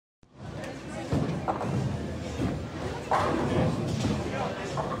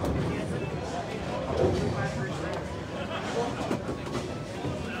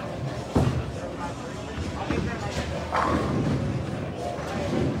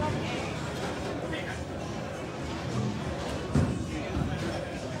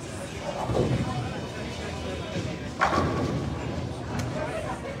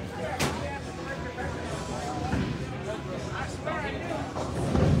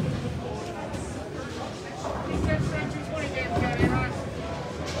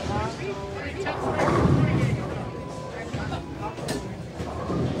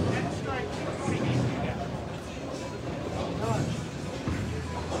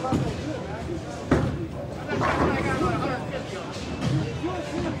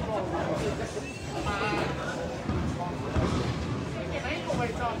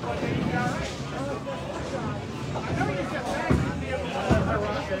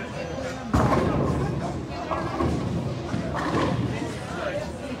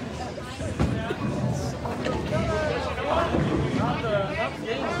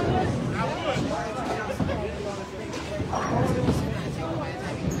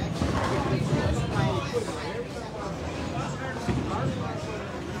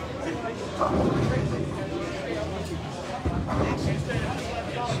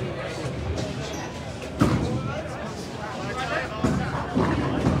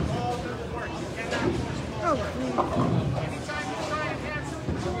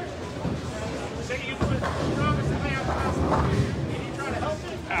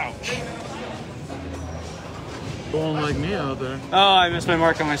Going like me out there. Oh, I missed my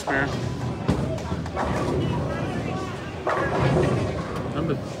mark on my spare. I'm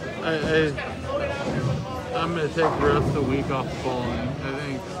gonna take the rest of the week off bowling. I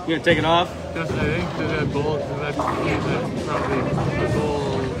think. You gonna take it off? Just I think to that bowl because that's probably a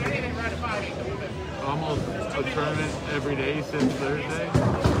goal. Almost a tournament every day since Thursday.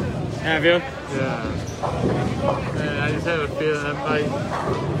 Have you? Yeah. And I just have a feeling I might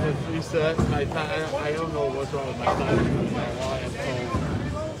reset my time. I don't know what's wrong with my time.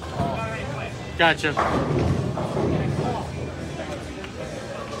 Gotcha.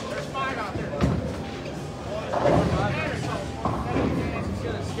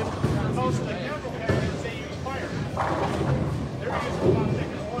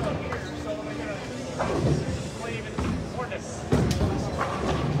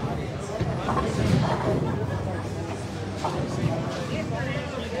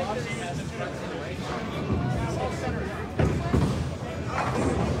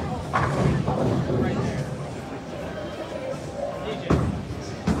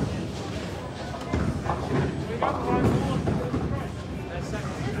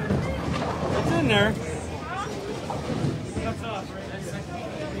 It's in there.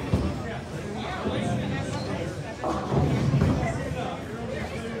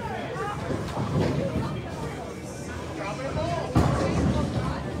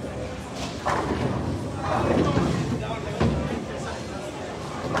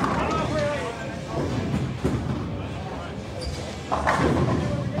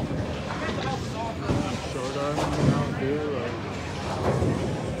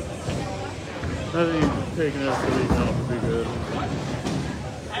 I think taking the rest of the week off would be good.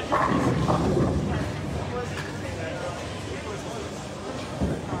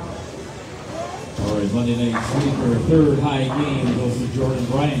 All right, Monday night sleeper, third high game goes to Jordan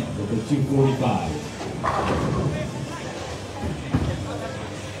Bryant with a 245.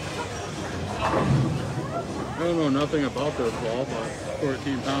 I don't know nothing about this ball, but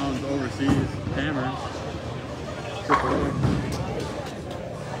 14 pounds overseas hammer. $20.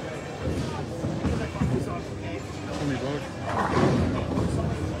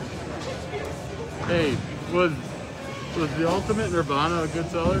 Hey, was the Ultimate Nirvana a good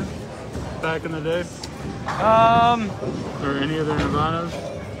seller back in the day? Or any other Nirvanas?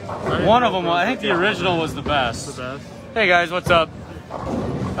 One of them, I think the original was the best. The best? Hey guys, what's up?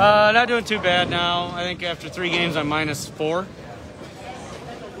 Not doing too bad now. I think after 3 games I'm -4.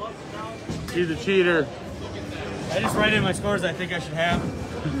 He's a cheater. I just write in my scores I think I should have.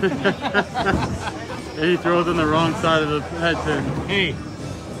 And he throws on the wrong side of the head pin. Hey.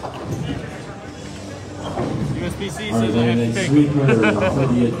 USBC All right, says I have to then pick. sweeper for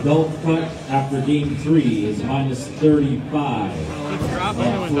the adult cut after game 3 is -35. And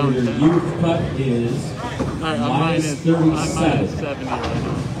for your youth cut is -37. I'm -70 right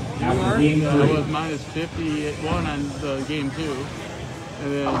now. After game I 3. was -51 on the game 2. And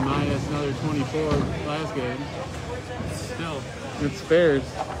then minus another 24 last game. Still. It's spares.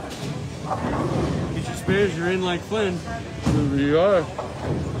 Get your spares, you're in like Flynn. You are.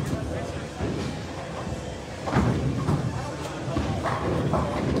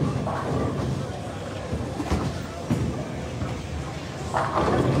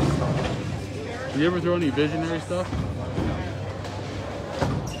 You ever throw any visionary stuff?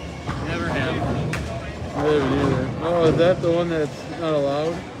 Never have. I haven't either. Oh, is that the one that's not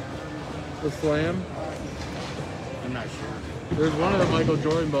allowed? The slam? I'm not sure. There's one of the Michael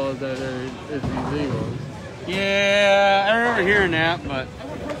Jordan balls that is illegal. Yeah, I remember hearing that, but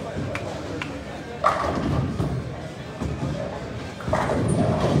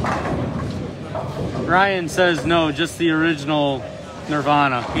Ryan says no, just the original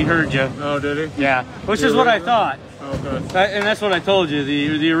Nirvana. He heard you. Oh, did he? Yeah, which is what I thought. Okay. And that's what I told you.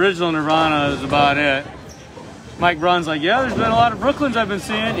 The original Nirvana is about it. Mike Braun's like, yeah, there's been a lot of Brooklyns I've been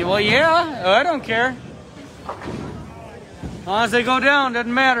seeing. Well, yeah, I don't care. As long as they go down,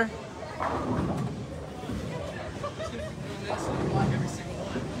 doesn't matter.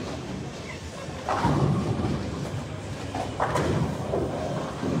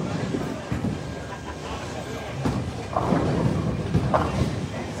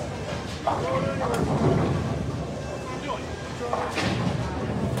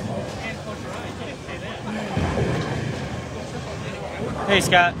 Hey,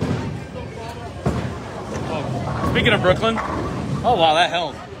 Scott. Oh, speaking of Brooklyn, oh wow, that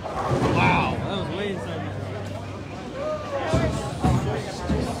held. Wow, that was way inside.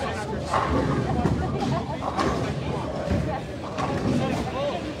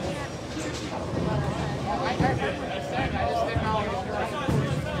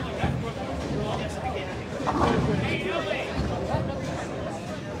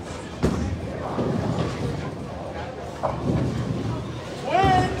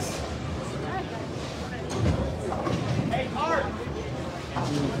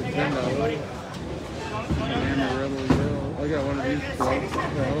 I got one of these clubs.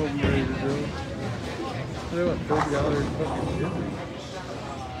 I'm ready to do. They want $30 fucking shipping.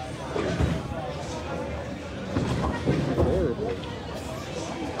 Horrible.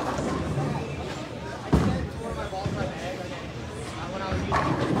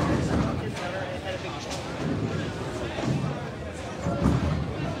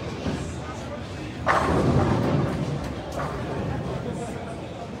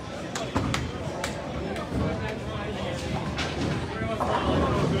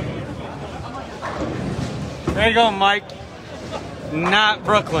 There you go, Mike. Not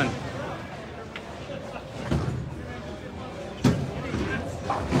Brooklyn.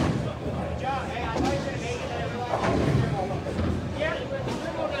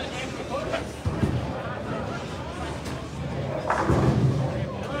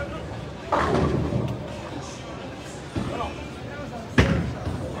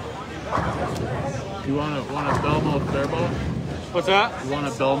 You want a Belmo spare ball? What's that? You want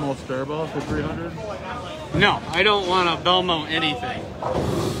a Belmo spare ball for 300? No, I don't want to Belmo anything.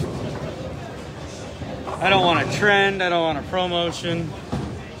 I don't want a trend. I don't want a promotion.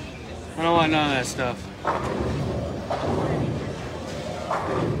 I don't want none of that stuff.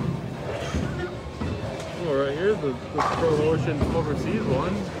 Oh, right here's the promotion overseas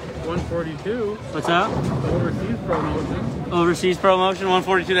one. 142. What's that? The overseas promotion. Overseas promotion,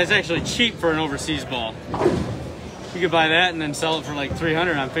 142. That's actually cheap for an overseas ball. You could buy that and then sell it for like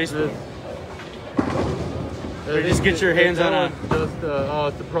 300 on Facebook. Or just get your hands on a. Oh,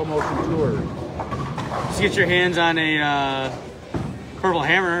 it's a promotion tour. Just get your hands on a Purple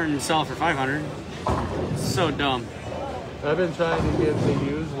Hammer and sell it for 500. It's so dumb. I've been trying to get the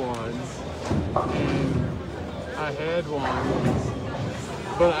used ones, and I had one,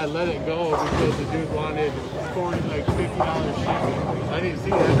 but I let it go because the dude wanted like $50 shipping. I didn't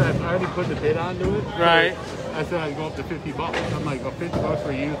see that. I already put the bid onto it. Right. I said I'd go up to $50. I'm like, oh, $50 for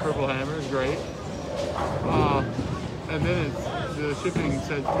a used Purple Hammer is great. And then the shipping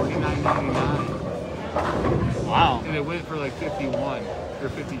said $49.99. Wow. And it went for like $51 or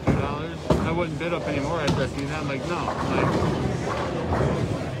 $52. I wouldn't bid up anymore after I seen that. I'm like, no.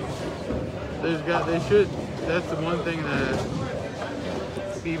 They should. That's the one thing that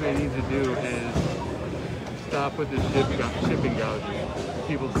eBay needs to do is stop with this shipping gouging.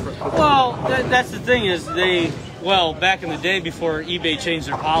 Well, that's the thing is back in the day before eBay changed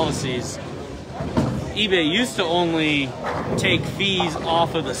their policies, eBay used to only take fees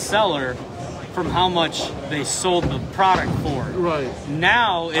off of the seller from how much they sold the product for. Right.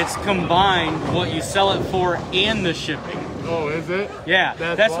 Now it's combined what you sell it for and the shipping. Oh, is it? Yeah.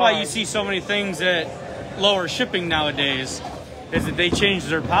 That's why you see so many things at lower shipping nowadays, is that they changed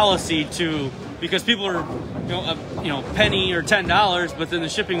their policy to, because people are, penny or $10, but then the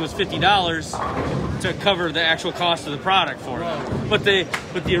shipping was $50 to cover the actual cost of the product for them. But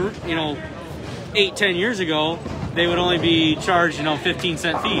 8-10 years ago, they would only be charged,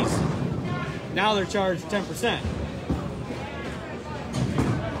 15-cent fees. Now they're charged 10%.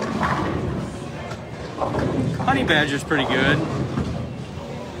 Honey badger's pretty good.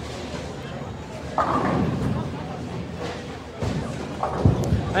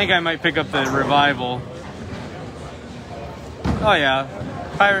 I think I might pick up the Revival. Oh yeah,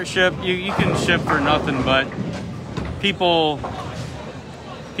 pirate ship. You can ship for nothing, but people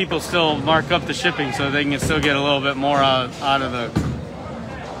still mark up the shipping so they can still get a little bit more out of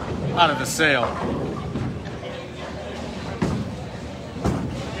the sale.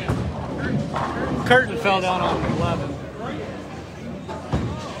 Curtain fell down on 11.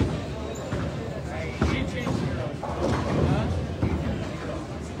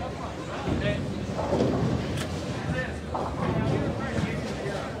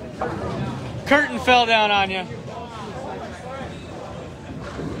 Curtain fell down on you.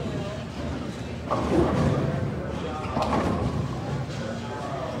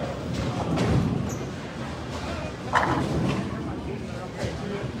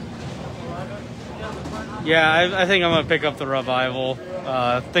 Yeah, I think I'm gonna pick up the Revival.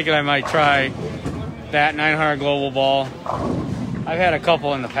 Thinking I might try that 900 global ball. I've had a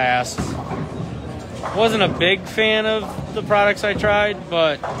couple in the past. Wasn't a big fan of the products I tried,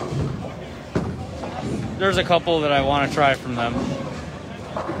 but there's a couple that I want to try from them.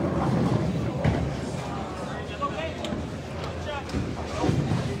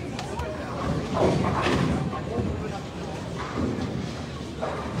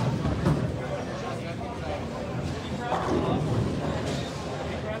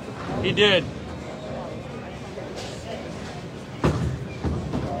 He did.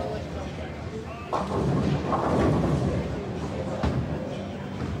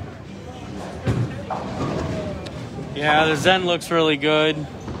 Yeah, the Zen looks really good.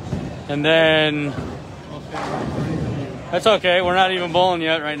 And then, that's okay, we're not even bowling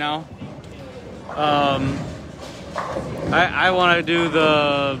yet right now. I want to do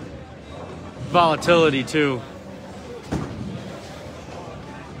the volatility too.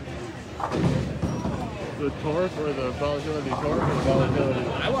 The torque or the volatility torque or the volatility?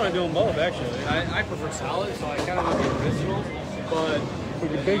 I want to do them both actually. I prefer solid, so I kind of want the original, but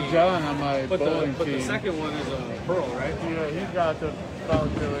with the Big John on my bowling but team. the second one is a pearl, right? Yeah, he's got the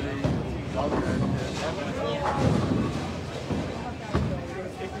volatility.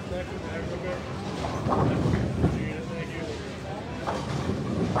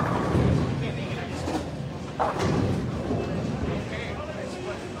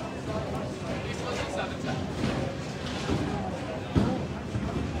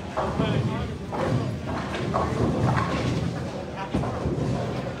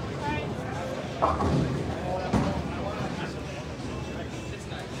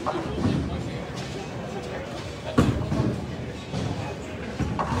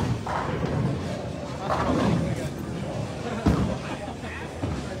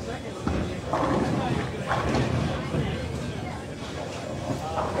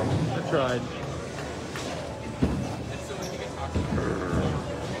 Tried.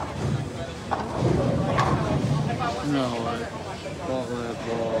 No, I bought that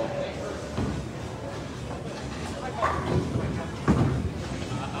ball.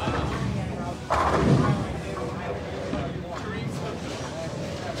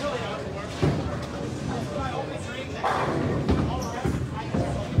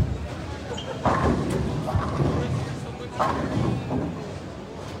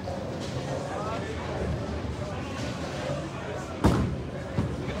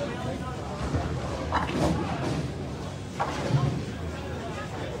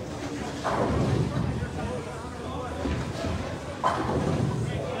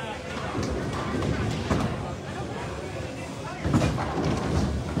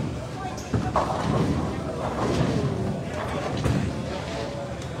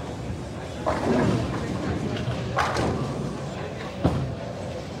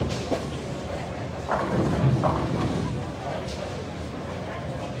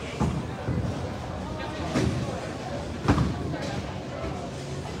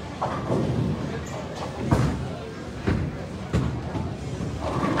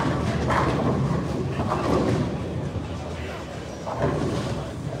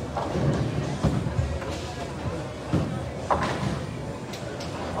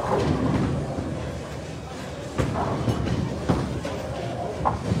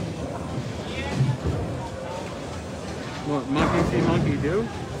 What, monkey see, monkey do?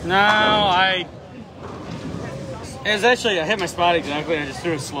 No, it's actually, I hit my spot exactly, I just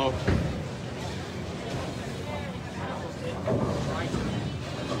threw it slow.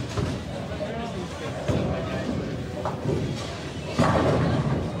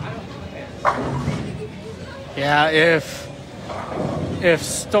 Yeah, if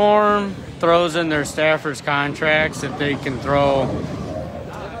Storm throws in their staffers' contracts that they can throw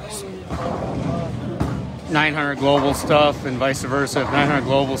 900 global stuff and vice versa. If 900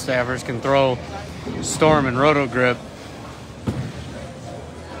 global staffers can throw Storm and Roto-Grip,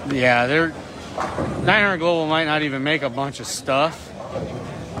 yeah, they're 900 global might not even make a bunch of stuff.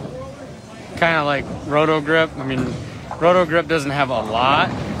 Kind of like Roto-Grip. I mean, Roto-Grip doesn't have a lot.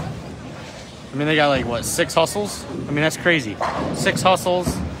 I mean, they got like, what, 6 hustles? I mean, that's crazy. 6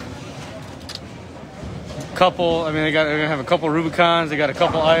 hustles. Couple, I mean, they're gonna have a couple Rubicons. They got a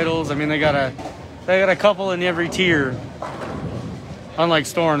couple Idols. I mean, they got a couple in every tier. Unlike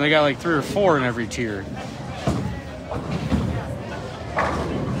Storm, they got like 3 or 4 in every tier.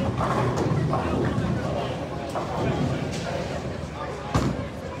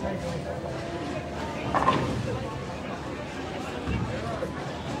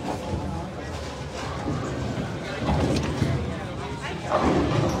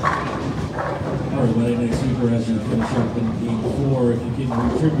 Alright, next sweeper as you finish up in game 4. If you can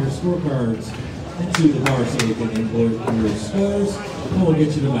return your scorecards into the bar so you can input your scores, and we'll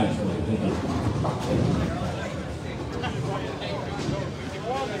get you the match play. Thank you.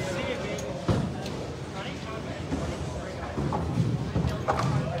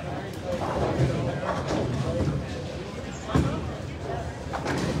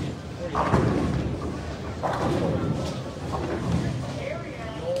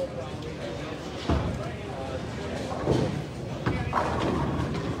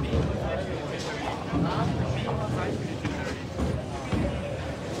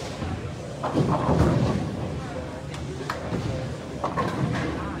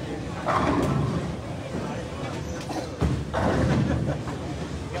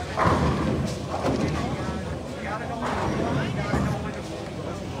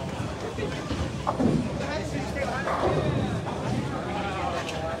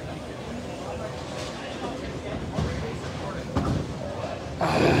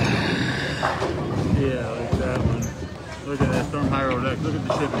 Yeah, like that one. Look at that Storm High Road X. Look at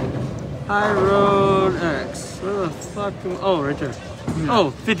the shipping. High Road X. Where the fuck? Oh, right there. Yeah.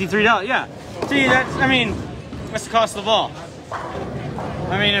 Oh, $53. Yeah. See, that's, I mean, that's the cost of the ball.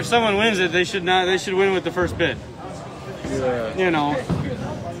 I mean, if someone wins it, they should not. They should win with the first bid. Yeah. You know.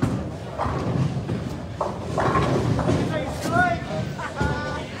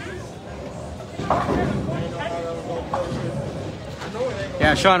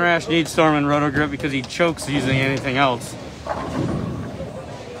 Yeah, Sean Rash needs Storm and Roto-Grip because he chokes using anything else.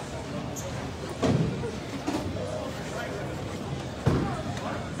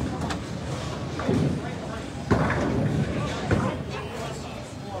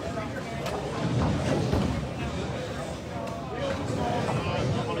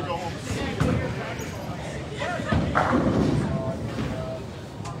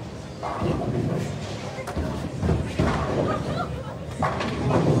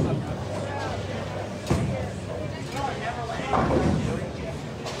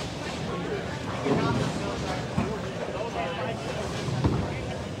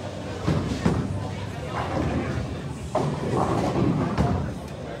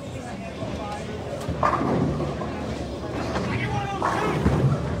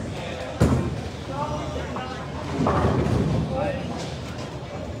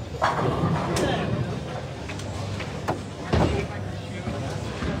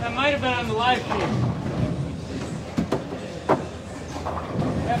 That might have been on the live feed.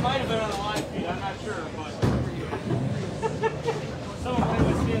 That might have been on the live feed, I'm not sure, but someone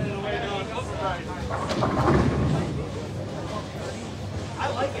was standing away down. Oh, right. I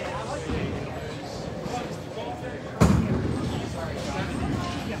like it. I like it.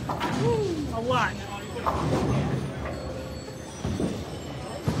 A lot.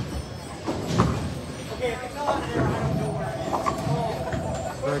 Okay, if it's on there, I don't know where it is.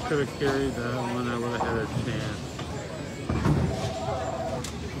 If I could have carried that one, I would have had a chance.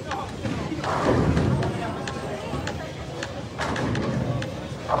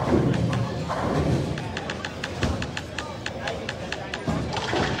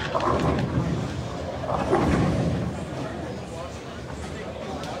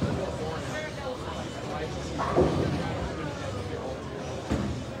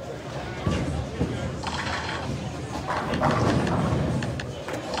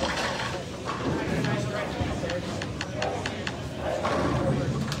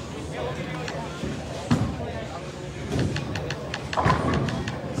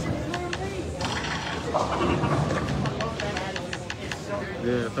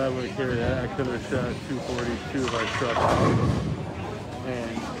 Yeah, if I would have carried that, I could have shot 242 if I struck out.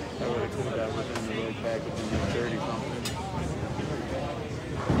 And I would have got within the road package and 30 something.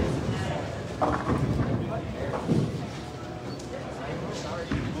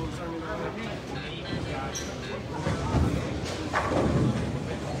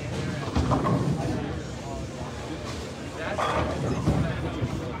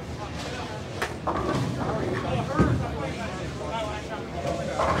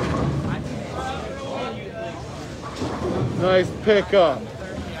 Nice pickup.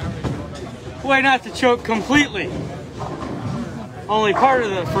 Way not to choke completely. Only part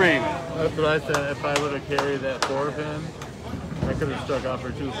of the frame. That's what I said. If I would have carried that 4-pin, I could have struck out for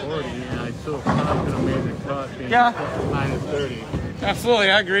 240, and I still probably could have made the cut being minus 30.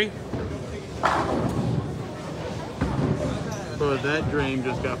 Absolutely, I agree. So that drain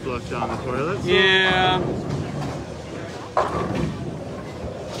just got flushed down the toilet. So Yeah.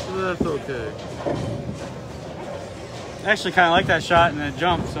 that's okay. I actually kind of like that shot and that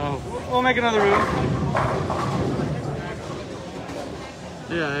jump, so we'll make another move.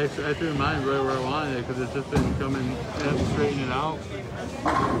 Yeah, I threw mine right where I wanted it because it's just been coming and straightening it out.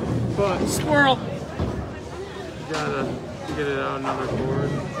 But Squirrel. you gotta get it out another cord.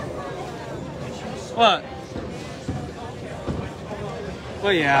 What?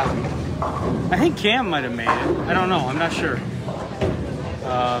 Well, yeah. I think Cam might have made it. I don't know. I'm not sure.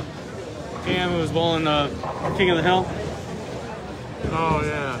 Cam was bowling the King of the Hill. Oh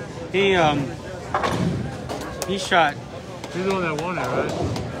yeah. He shot. He's the one that won it,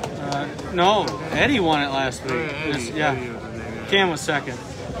 right? No, Eddie won it last week. Oh, yeah, Eddie. Yeah. Eddie was his name, yeah. Cam was second.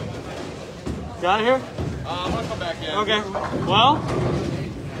 Got it here? I'm gonna come back in. Okay. Well,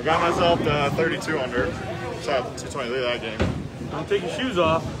 I got myself to 32 under. Shot 223 that game. don't take your shoes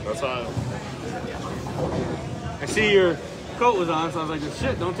off. That's fine. I see your coat was on, so I was like,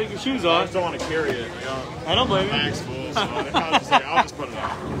 shit, don't take your shoes I off. just don't want to carry it. I don't blame you. Bag's full, so I was just like, I'll just put it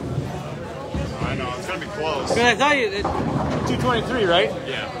on. I know, it's gonna be close. Because I thought you, 223, right?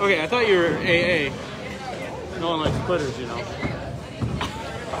 Yeah. Okay, I thought you were AA. No one likes splitters, you know.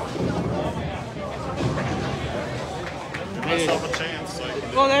 Give myself a chance.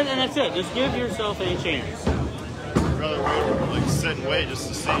 Like, Well, and that's it. Just give yourself a chance. I'd rather wait, like sit and wait just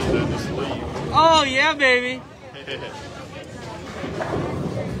to see than just leave. Oh, yeah, baby.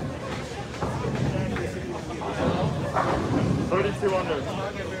 32 under.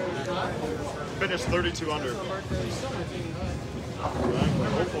 Finished 32 under.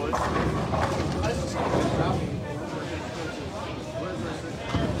 Hopefully.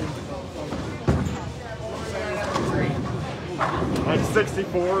 Like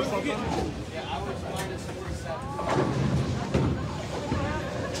 64 or something?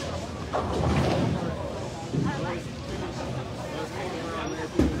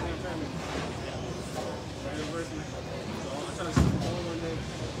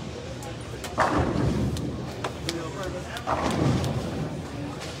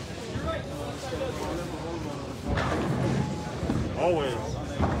 Always.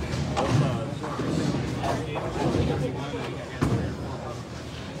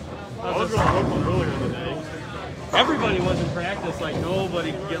 I was going to look one earlier in the day. Everybody was in practice, like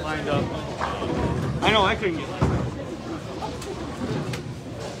nobody could get lined up. I know I couldn't get lined up.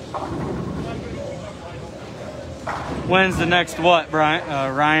 When's the next what, Brian?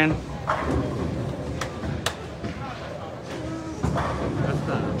 Ryan? That's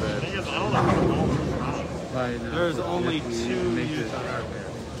not a bad. Thing is, I don't know how to roll this round. Right now. There's only If we 2 make youth it on our pair.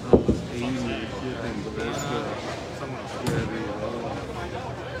 almost 80, you think that's good. Wherever you go.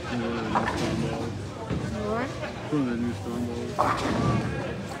 In one of the new storm balls. What? From the new storm balls.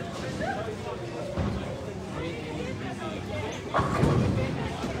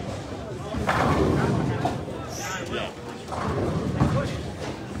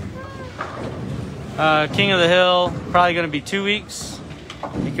 King of the Hill, probably going to be 2 weeks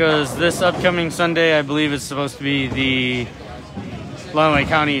because this upcoming Sunday, I believe, is supposed to be the Illinois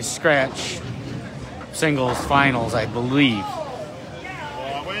County Scratch Singles Finals, I believe.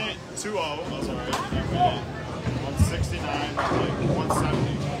 Well, I went 2-0, that's alright. I went 169, like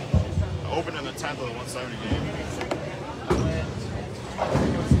 170. I opened in the 10th of the 170 game.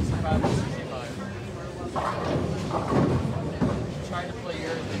 Tried to play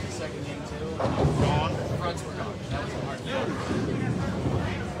yours in the second game too. Gone. The fronts were gone. That was the hard part.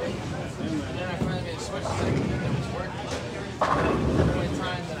 And then I finally made a switch to second game that was working. The only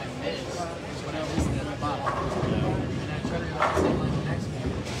time that I missed was when I was listening at the bottom. And I tried to go the same line the next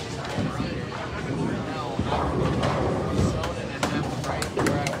game. Now I'm zone and I'm half right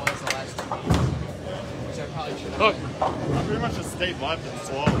where I was the last 2 games. Which I probably should have. Look, I pretty much just stayed left and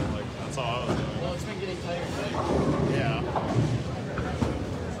slow. Like, that's all I was doing. Well, it's been getting tighter and tighter. Yeah.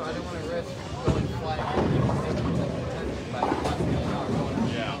 So I didn't want to risk going flat. Because they keep taking the 10 by the left field going.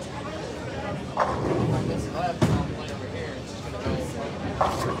 Yeah. If it's left, I'll play over here. It's just gonna go.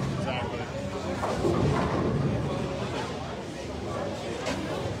 Exactly.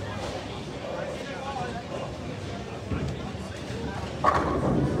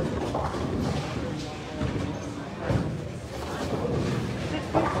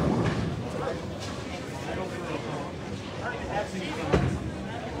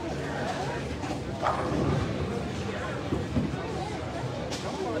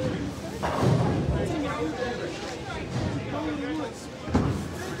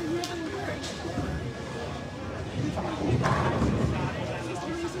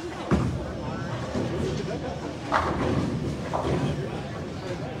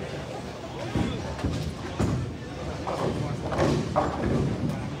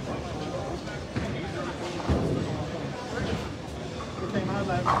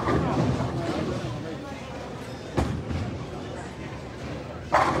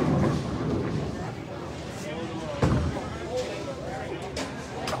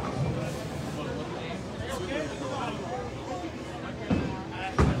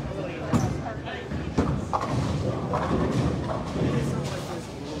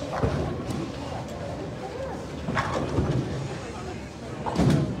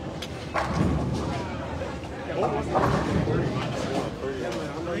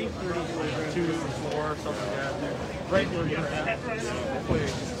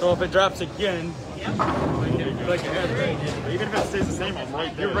 So if it drops again, like it has right. Even if it stays the same, I'm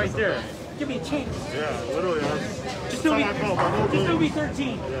right there. You're right there. Give me a chance. Yeah, literally. Just do me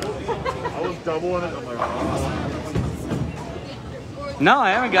 13. Yeah. I was doubling it. I'm like, oh. No,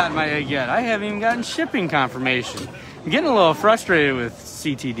 I haven't gotten my egg yet. I haven't even gotten shipping confirmation. I'm getting a little frustrated with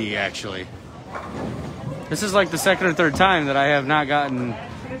CTD, actually. This is like the second or third time that I have not gotten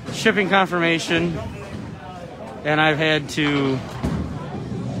shipping confirmation, and I've had to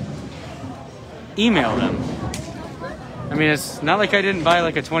email them. I mean, it's not like I didn't buy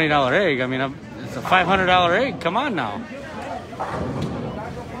like a $20 egg. I mean, it's a $500 egg. Come on now.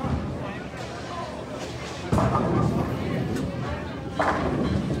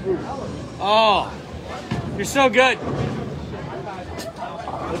 Oh, you're so good.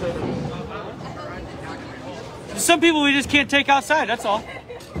 Some people we just can't take outside, that's all.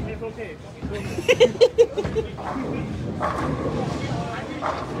 It's okay.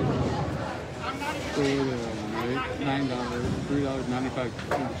 $9,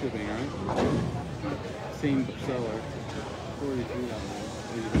 $3.95 shipping, right? Same seller, $43.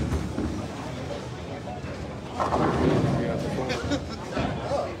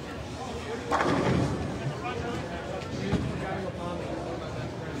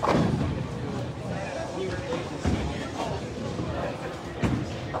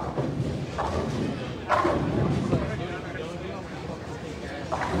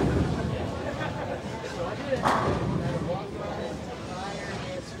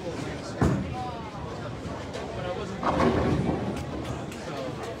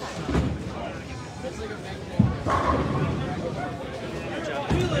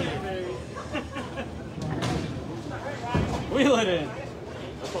 Wheel it in.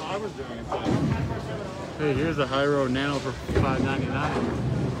 That's what I was doing. Hey, here's a High Road Nano for $5.99.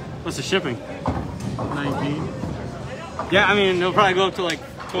 What's the shipping? 19. Yeah, I mean, it'll probably go up to like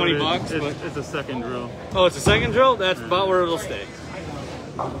 20 bucks. It's, But... it's a second drill. Oh, it's a second drill? That's about where it'll stay.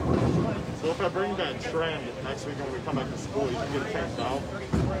 So if I bring that trend next week when we come back to school, you can get it changed out.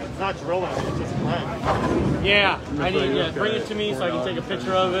 It's not drilling, it's just blend. Yeah, I need. Yeah, bring it to me so I can take a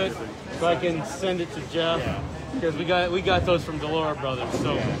picture of it, so I can send it to Jeff. Because we got those from Delora Brothers.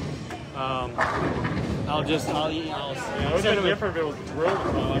 So I'll Yeah, it would be different if it was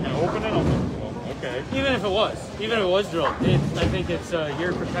drilled. Like I open it, I'm like, well, okay. Even if it was drilled, I think it's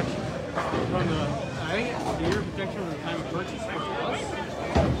year protection from the. I think it's the year protection from the time of purchase for us.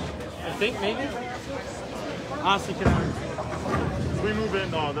 I think maybe. Honestly, can I? So we move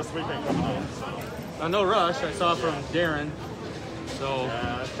in this weekend coming up. So. No rush. I saw from Darren. So.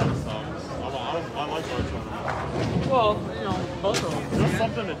 Yeah, it kind of sucks. I like Barcelona. Well, you know, both of them. Just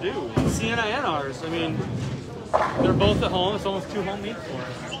something to do. Sienna and ours. I mean, they're both at home. It's almost 2 home meets for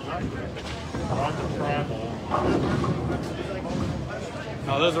us. I like to travel.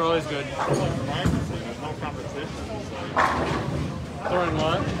 No, those are always good. It's like practicing. There's no competition. Throwing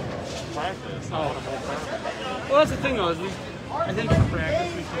what? Practice. Oh. Well, that's the thing though. Is I think in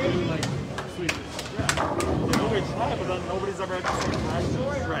practice we can do like sweepers. We try, but then nobody's ever actually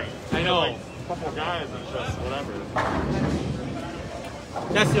practiced. Right. I know. Like a couple guys and just whatever.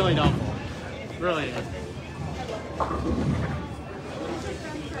 That's the only downfall. Really is.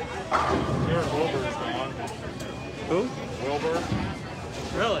 Here, Wilbur's gone. Who? Wilbur.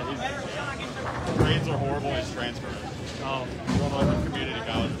 Really? Grades are horrible. He's transferring. Oh. Going like a community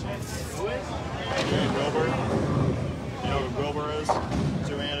college or something. Wilbur. You know who Wilbur is?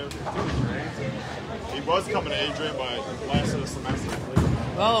 Two-handed. He was coming to Adrian, but last of the semester.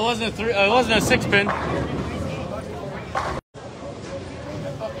 Well, it wasn't it wasn't a 6-pin.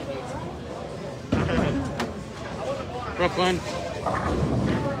 Brooklyn.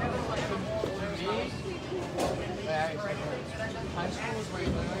 High school is where you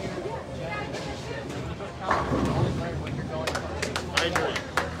learn when you're going.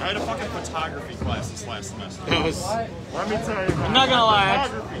 I had a fucking photography class this last semester. That was. Let me tell you. I'm not gonna lie,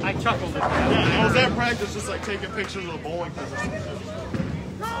 I chuckled at that. Yeah, I was at practice just like taking pictures of the bowling position.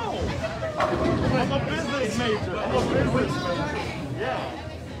 No! I'm a business major. I'm a business major. Yeah.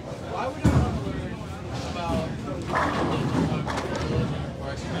 Why would I want to learn about religion or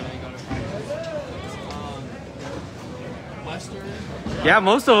actually when I go to practice? Western? Yeah,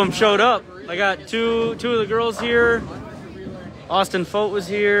 most of them showed up. I got two of the girls here. Austin Fote was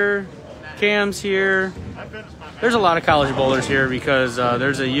here. Cam's here. There's a lot of college bowlers here because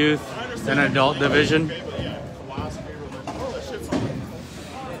there's a youth and adult division. Going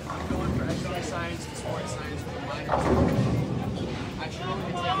for exercise science and sports science for the minors. I should only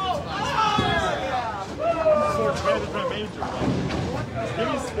be taking this class. Sports management major. Give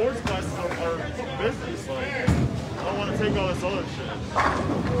me sports classes or business. Like, I don't want to take all this other shit.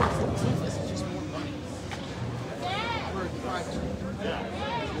 This is just more money. For private. Yeah.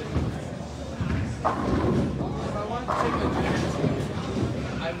 If I wanted to take a job,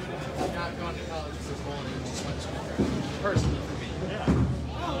 I would have not gone to college for bowling and just went to school. Personally, for me. Yeah.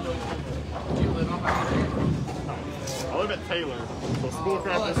 Do you live on my area? I live in Taylor, so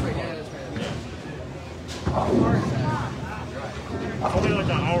Schoolcraft Oh, that's is right. Yeah, that's right. How far is that? it's only like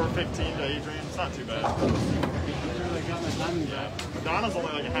an hour 15 to Adrian. It's not too bad. Yeah. Madonna's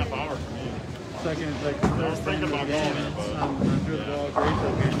only like a half hour for me. Second, like, I was thinking about going there, but I'm through the ball, great.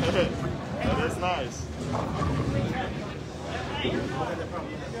 that is nice.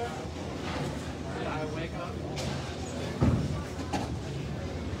 I wake up.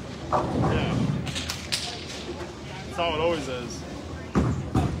 Yeah. That's how it always is.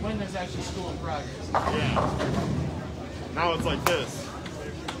 When there's actually school in progress. Yeah. Now it's like this.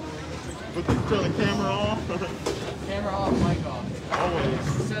 Turn the camera off. Camera off, mic off. Always.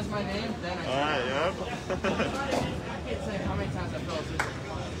 It says my name, then I Alright, yep. I can't say how many times I fell asleep.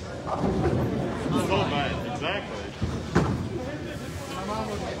 So bad, exactly. My mom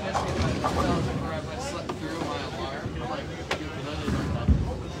would get pissed at me if I fell asleep or if I slept through my alarm. I'm like, you literally don't know.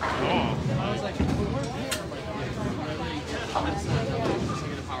 Oh. I was like, well, we're here. I'm like, literally, that's not enough. I'm just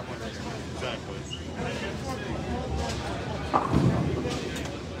like a PowerPoint. Exactly.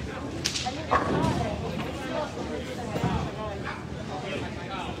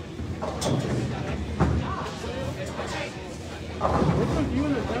 What's with you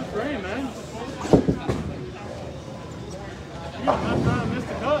in the 10th grade, man? You're gonna mess around and miss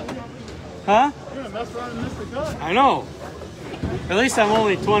the cut. Huh? You're gonna mess around and miss the cut. I know. At least I'm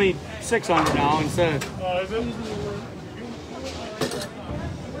only 2,600 now instead of Oh, is it?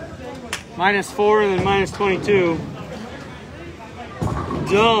 -4 and then -22.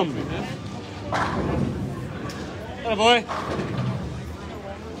 Dumb. Oh boy.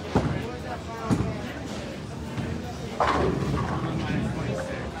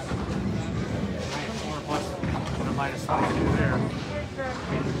 -22 there.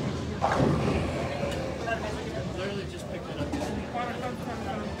 Literally just picked it up.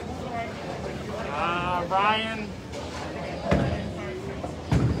 Ryan.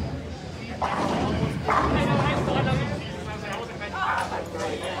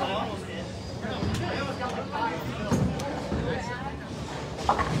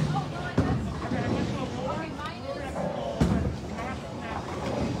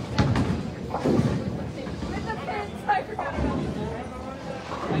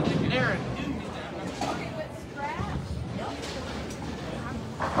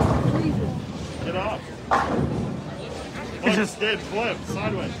 Get off. It just did flip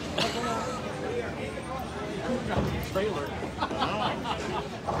sideways. Trailer. Oh.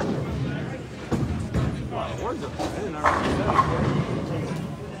 Words are in our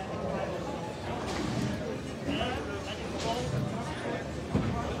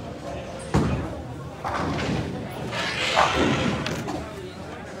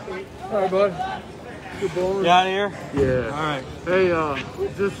All right, bud. Good bowling. You out of here? Yeah. All right. Hey,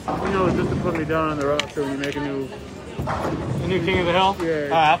 just just to put me down on the roster when you make a new. The new King of the Hill? Yeah. All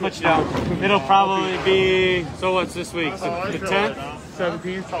right, I'll put you down. It'll probably be, so what's this week? That's how I The feel right 10th? now.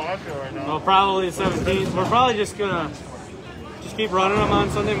 17th. That's how I feel right now. Well, probably the 17th. We're probably just gonna keep running them on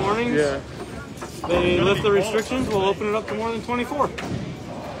Sunday mornings. Yeah. they lift the restrictions, we'll open it up to more than 24.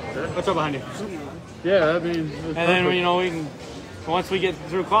 What's up behind you? Yeah, I mean. And then, you know, we can, once we get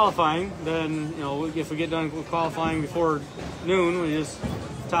through qualifying, then, you know, if we get done with qualifying before noon, we just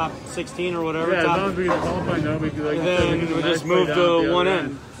top 16 or whatever. Yeah, top, as long as we get qualifying, then we can, like, and then we'll just move to one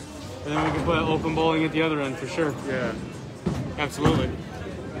end. And then we can put open bowling at the other end for sure. Yeah. Absolutely.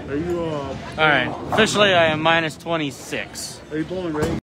 Are you, all right. Officially, I am minus 26. Are you bowling ready?